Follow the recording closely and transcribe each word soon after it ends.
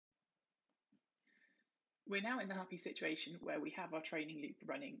we're now in the happy situation where we have our training loop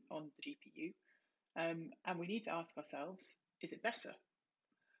running on the GPU, and we need to ask ourselves, is it better?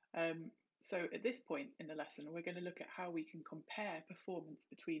 So at this point in the lesson, we're going to look at how we can compare performance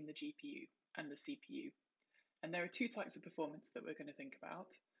between the GPU and the CPU. And there are two types of performance that we're going to think about.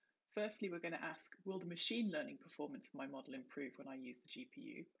 Firstly, we're going to ask, will the machine learning performance of my model improve when I use the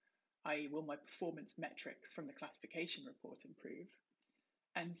GPU? I.e., will my performance metrics from the classification report improve?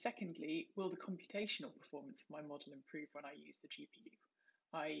 And secondly, will the computational performance of my model improve when I use the GPU?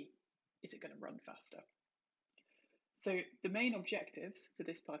 I.e., is it going to run faster? So the main objectives for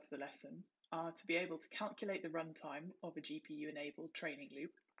this part of the lesson are to be able to calculate the runtime of a GPU-enabled training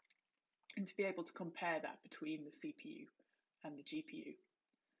loop and to be able to compare that between the CPU and the GPU.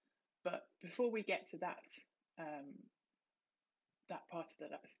 But before we get to that part of the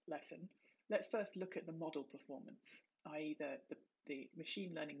lesson, let's first look at the model performance, i.e. the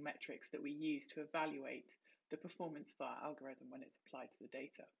machine learning metrics that we use to evaluate the performance of our algorithm when it's applied to the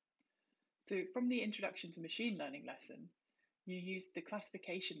data. So from the Introduction to Machine Learning lesson, you used the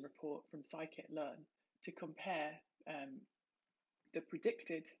classification report from scikit-learn to compare the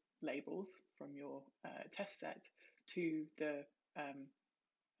predicted labels from your test set to the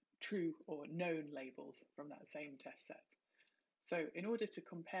true or known labels from that same test set. So in order to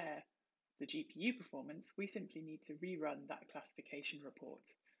compare the GPU performance, we simply need to rerun that classification report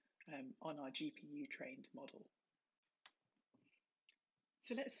on our GPU trained model.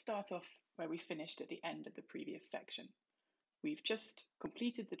 So let's start off where we finished at the end of the previous section. We've just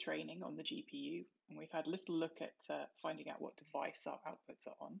completed the training on the GPU, and we've had a little look at finding out what device our outputs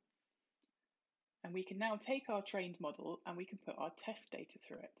are on. And we can now take our trained model and we can put our test data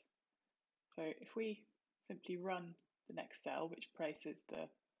through it. So if we simply run the next cell, which places the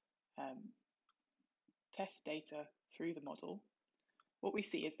test data through the model, what we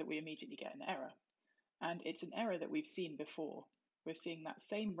see is that we immediately get an error. And it's an error that we've seen before. We're seeing that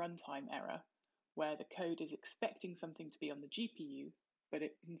same runtime error where the code is expecting something to be on the GPU, but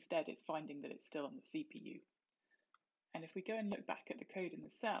instead it's finding that it's still on the CPU. And if we go and look back at the code in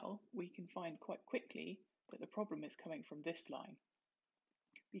the cell, we can find quite quickly that the problem is coming from this line,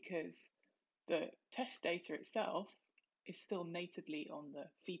 because the test data itself is still natively on the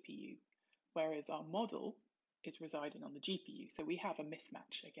CPU, whereas our model is residing on the GPU. So we have a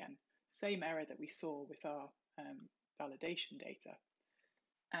mismatch again, same error that we saw with our validation data.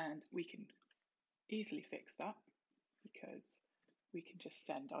 And we can easily fix that because we can just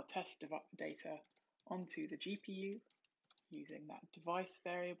send our test data onto the GPU using that device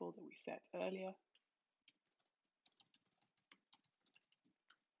variable that we set earlier,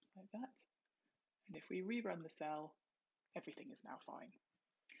 like that. And if we rerun the cell, everything is now fine.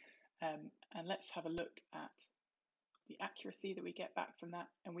 And let's have a look at the accuracy that we get back from that.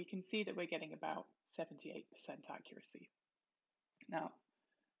 And we can see that we're getting about 78% accuracy. Now,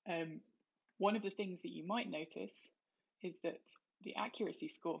 one of the things that you might notice is that the accuracy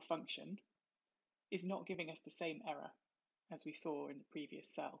score function is not giving us the same error as we saw in the previous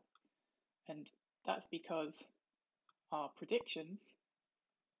cell. And that's because our predictions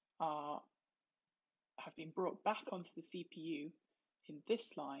have been brought back onto the CPU in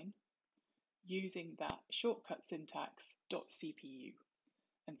this line using that shortcut syntax .cpu.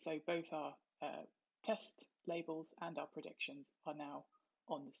 And so both our test labels and our predictions are now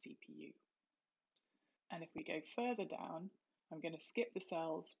on the CPU. And if we go further down, I'm going to skip the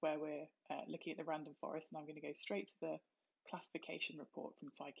cells where we're looking at the random forest, and I'm going to go straight to the classification report from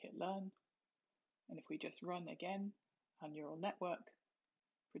scikit-learn. And if we just run again our neural network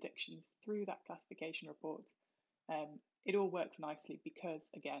predictions through that classification report, it all works nicely because,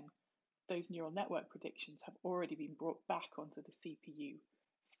 again, those neural network predictions have already been brought back onto the CPU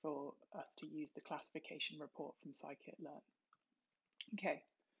for us to use the classification report from scikit-learn. Okay,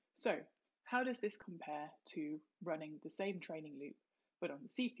 so how does this compare to running the same training loop but on the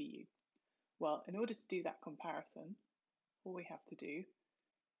CPU? Well, in order to do that comparison, all we have to do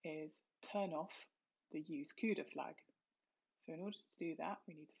is turn off the use CUDA flag. So in order to do that,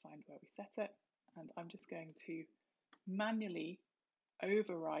 we need to find where we set it, and I'm just going to manually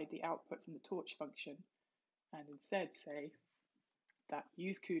override the output from the torch function and instead say that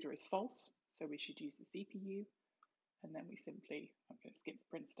use CUDA is false, so we should use the CPU, and then we simply, I'm going to skip the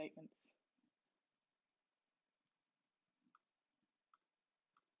print statements,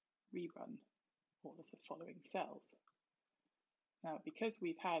 rerun all of the following cells. Now, because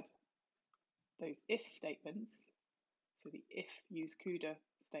we've had those if statements, so the if use CUDA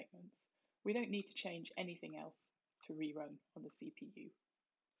statements, we don't need to change anything else to rerun on the CPU.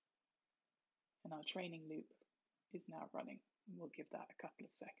 And our training loop is now running, and we'll give that a couple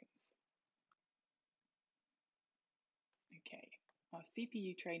of seconds. Our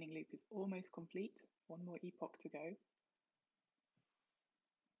CPU training loop is almost complete. One more epoch to go.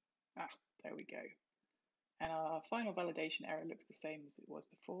 There we go. And our final validation error looks the same as it was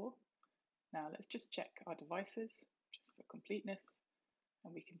before. Now let's just check our devices, just for completeness,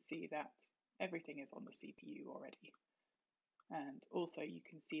 and we can see that everything is on the CPU already. And also you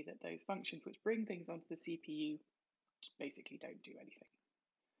can see that those functions which bring things onto the CPU basically don't do anything.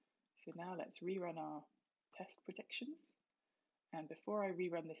 So now let's rerun our test predictions. And before I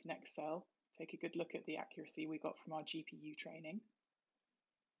rerun this next cell, take a good look at the accuracy we got from our GPU training.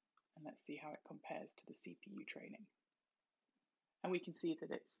 And let's see how it compares to the CPU training. And we can see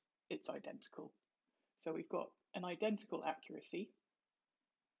that it's identical. So we've got an identical accuracy.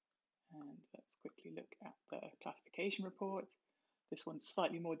 And let's quickly look at the classification report. This one's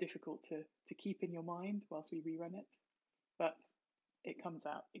slightly more difficult to keep in your mind whilst we rerun it, but it comes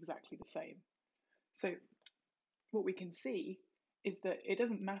out exactly the same. So what we can see is that it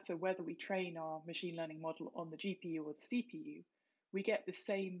doesn't matter whether we train our machine learning model on the GPU or the CPU, we get the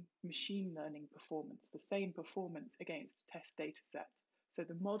same machine learning performance, the same performance against a test data set. So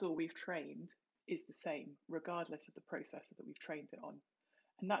the model we've trained is the same, regardless of the processor that we've trained it on.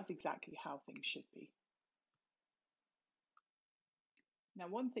 And that's exactly how things should be. Now,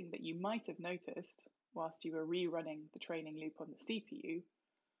 one thing that you might have noticed whilst you were rerunning the training loop on the CPU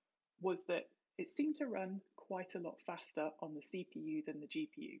was that it seemed to run quite a lot faster on the CPU than the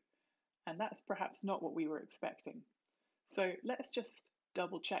GPU. And that's perhaps not what we were expecting. So let's just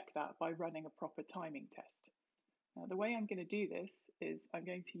double check that by running a proper timing test. Now, the way I'm going to do this is I'm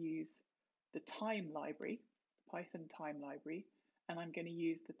going to use the time library, the Python time library, and I'm going to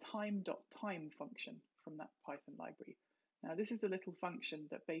use the time.time function from that Python library. Now, this is a little function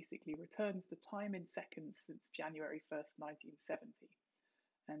that basically returns the time in seconds since January 1st, 1970.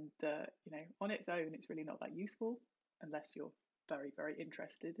 And on its own, it's really not that useful unless you're very, very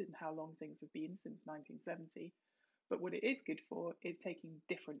interested in how long things have been since 1970. But what it is good for is taking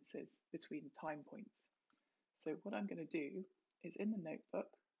differences between time points. So what I'm going to do is in the notebook,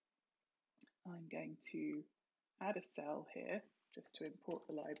 I'm going to add a cell here just to import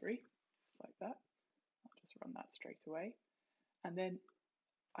the library, just like that. I'll just run that straight away. And then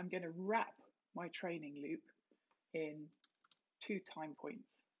I'm going to wrap my training loop in 2 time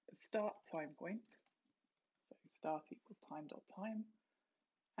points. A start time point, so start equals time.time,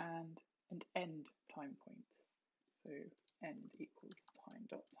 and an end time point. So end equals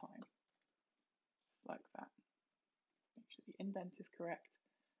time.time, just like that. Let's make sure the indent is correct.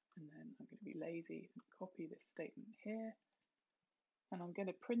 And then I'm going to be lazy and copy this statement here. And I'm going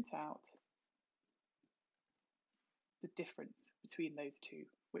to print out the difference between those two,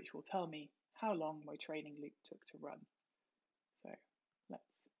 which will tell me how long my training loop took to run. So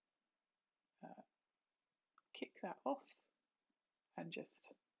let's kick that off and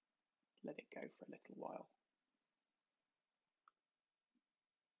just let it go for a little while.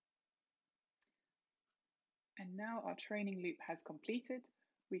 And now our training loop has completed.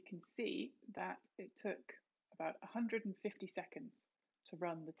 We can see that it took about 150 seconds to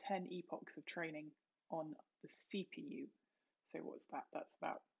run the 10 epochs of training on the CPU. So what's that? That's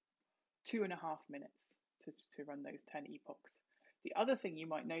about 2.5 minutes to run those 10 epochs. The other thing you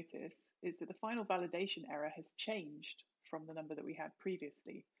might notice is that the final validation error has changed from the number that we had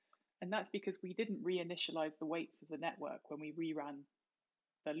previously. And that's because we didn't reinitialize the weights of the network when we reran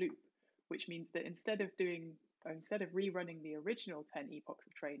the loop, which means that instead of rerunning the original 10 epochs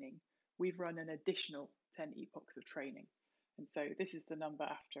of training, we've run an additional 10 epochs of training. And so this is the number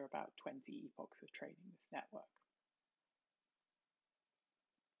after about 20 epochs of training this network.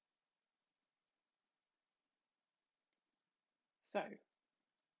 So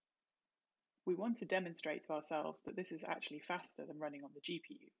we want to demonstrate to ourselves that this is actually faster than running on the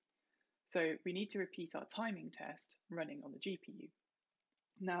GPU. So we need to repeat our timing test running on the GPU.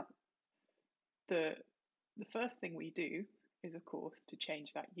 Now, the first thing we do is, of course, to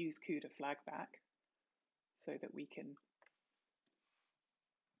change that use CUDA flag back so that we can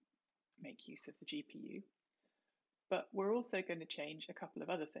make use of the GPU. But we're also going to change a couple of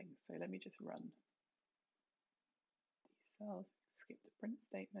other things. So let me just run these cells, skip the print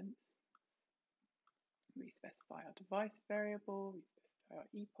statements. We specify our device variable, we specify our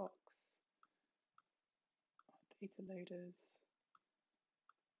epochs, our data loaders,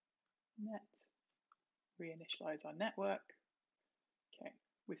 net, reinitialize our network. Okay,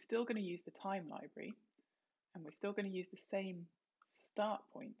 we're still going to use the time library, and we're still going to use the same start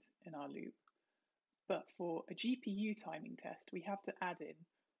point in our loop. But for a GPU timing test, we have to add in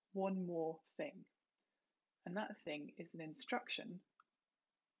one more thing. And that thing is an instruction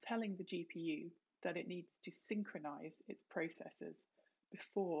telling the GPU that it needs to synchronize its processes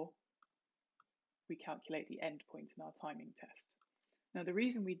before we calculate the endpoint in our timing test. Now, the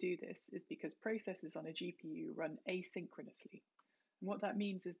reason we do this is because processes on a GPU run asynchronously. And what that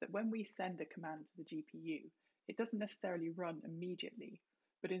means is that when we send a command to the GPU, it doesn't necessarily run immediately,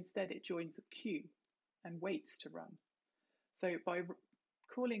 but instead it joins a queue and waits to run. So by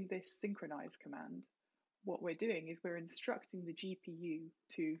calling this synchronize command, what we're doing is we're instructing the GPU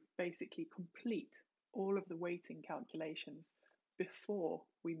to basically complete all of the waiting calculations before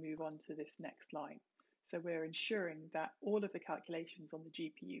we move on to this next line. So we're ensuring that all of the calculations on the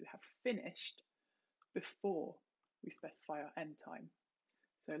GPU have finished before we specify our end time.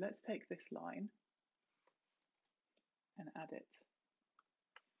 So let's take this line and add it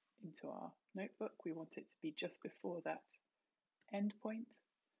into our notebook. We want it to be just before that endpoint.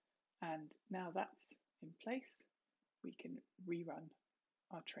 And now that's in place, we can rerun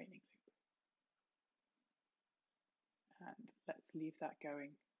our training loop. And let's leave that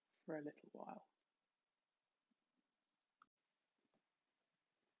going for a little while.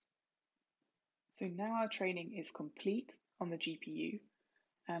 So now our training is complete on the GPU,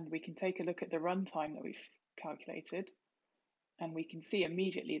 and we can take a look at the runtime that we've calculated, and we can see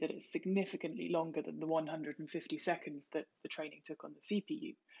immediately that it's significantly longer than the 150 seconds that the training took on the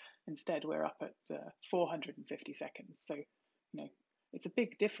CPU. Instead, we're up at 450 seconds. So, it's a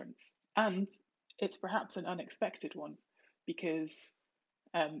big difference. And it's perhaps an unexpected one, because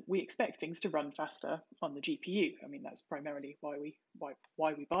we expect things to run faster on the GPU. I mean, that's primarily why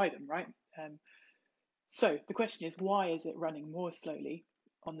we buy them, right? So the question is, why is it running more slowly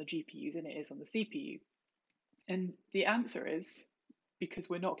on the GPU than it is on the CPU? And the answer is because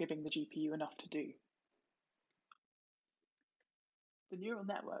we're not giving the GPU enough to do. The neural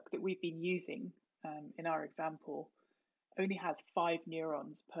network that we've been using in our example only has 5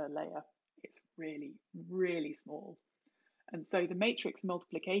 neurons per layer. It's really, really small. And so the matrix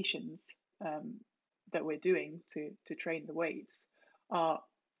multiplications that we're doing to train the weights are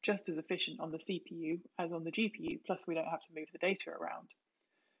just as efficient on the CPU as on the GPU, plus we don't have to move the data around.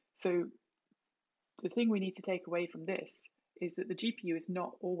 So the thing we need to take away from this is that the GPU is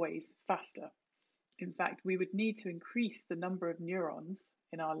not always faster. In fact, we would need to increase the number of neurons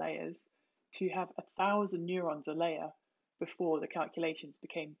in our layers to have 1,000 neurons a layer before the calculations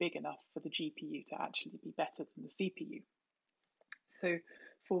became big enough for the GPU to actually be better than the CPU. So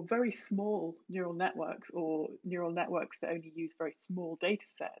for very small neural networks, or neural networks that only use very small data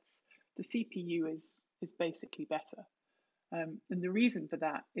sets, the CPU is basically better. And the reason for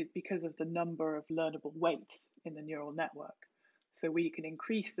that is because of the number of learnable weights in the neural network. So we can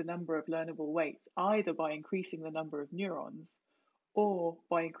increase the number of learnable weights either by increasing the number of neurons or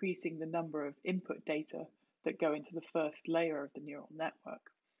by increasing the number of input data that go into the first layer of the neural network.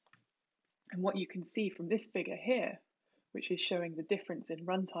 And what you can see from this figure here, which is showing the difference in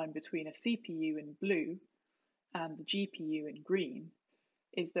runtime between a CPU in blue and the GPU in green,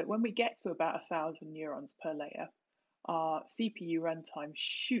 is that when we get to about 1,000 neurons per layer, our CPU runtime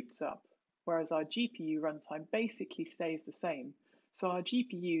shoots up, whereas our GPU runtime basically stays the same. So our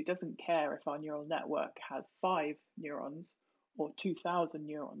GPU doesn't care if our neural network has 5 neurons or 2,000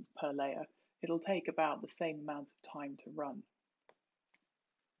 neurons per layer. It'll take about the same amount of time to run.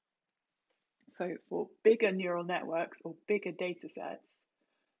 So for bigger neural networks or bigger data sets,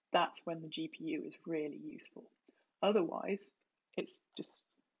 that's when the GPU is really useful. Otherwise, it's just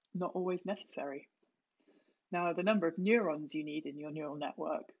not always necessary. Now, the number of neurons you need in your neural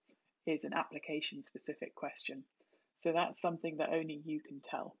network is an application-specific question. So that's something that only you can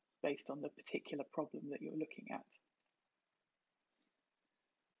tell based on the particular problem that you're looking at.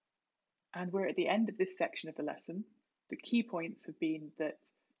 And we're at the end of this section of the lesson. The key points have been that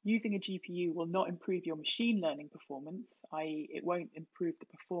using a GPU will not improve your machine learning performance, i.e. it won't improve the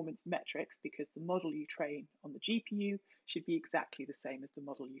performance metrics because the model you train on the GPU should be exactly the same as the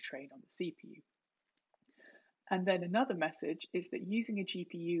model you train on the CPU. And then another message is that using a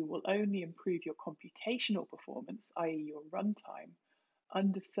GPU will only improve your computational performance, i.e. your runtime,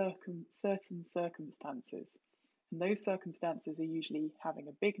 under certain circumstances. And those circumstances are usually having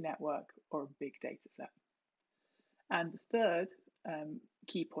a big network or a big data set. And the third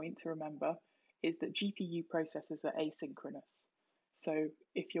key point to remember is that GPU processors are asynchronous. So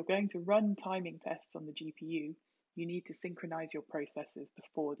if you're going to run timing tests on the GPU, you need to synchronize your processes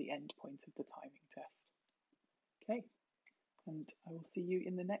before the endpoint of the timing test. Okay, and I will see you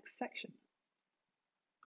in the next section.